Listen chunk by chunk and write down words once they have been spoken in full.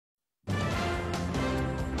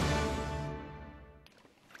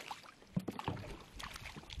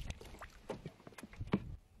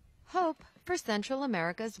Hope for Central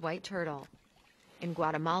America's white turtle. In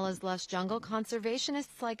Guatemala's lush jungle,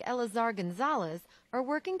 conservationists like Elazar Gonzalez are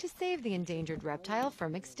working to save the endangered reptile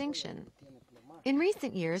from extinction. In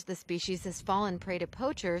recent years, the species has fallen prey to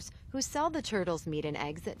poachers who sell the turtle's meat and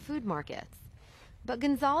eggs at food markets. But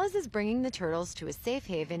Gonzalez is bringing the turtles to a safe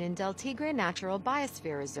haven in Del Tigre Natural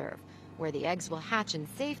Biosphere Reserve, where the eggs will hatch in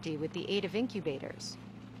safety with the aid of incubators.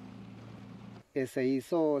 Se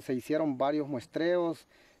hicieron varios muestreos.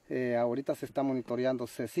 Ahorita se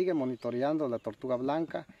sigue monitoreando la tortuga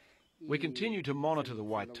blanca. We continue to monitor the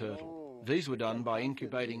white turtle. These were done by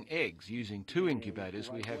incubating eggs using 2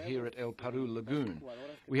 incubators we have here at El Peru Lagoon.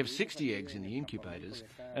 We have 60 eggs in the incubators,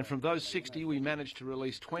 and from those 60 we managed to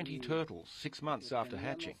release 20 turtles 6 months after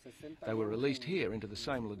hatching. They were released here into the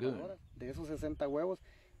same lagoon.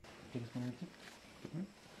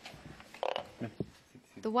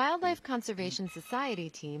 The Wildlife Conservation Society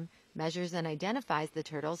team measures and identifies the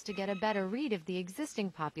turtles to get a better read of the existing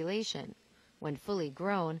population. When fully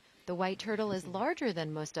grown, the white turtle is larger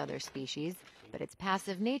than most other species, but its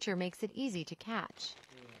passive nature makes it easy to catch.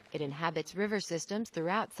 It inhabits river systems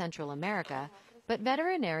throughout Central America, but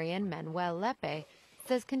veterinarian Manuel Lepe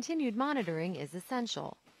says continued monitoring is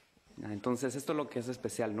essential. Entonces, esto es lo que es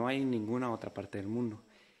especial. No hay ninguna otra parte del mundo.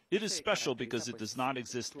 It is special because it does not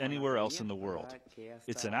exist anywhere else in the world.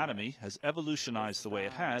 Its anatomy has evolutionized the way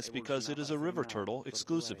it has because it is a river turtle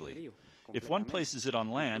exclusively. If one places it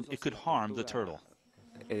on land, it could harm the turtle.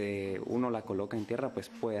 Uno la coloca en tierra, pues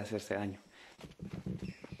puede hacerse daño.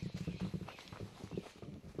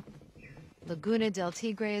 Laguna del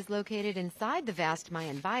Tigre is located inside the vast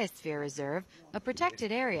Mayan Biosphere Reserve, a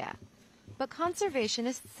protected area. But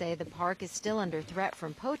conservationists say the park is still under threat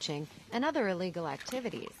from poaching and other illegal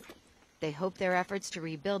activities. They hope their efforts to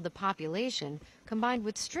rebuild the population, combined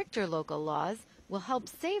with stricter local laws, will help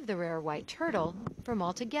save the rare white turtle from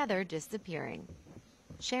altogether disappearing.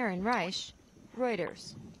 Sharon Reich,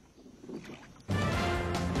 Reuters.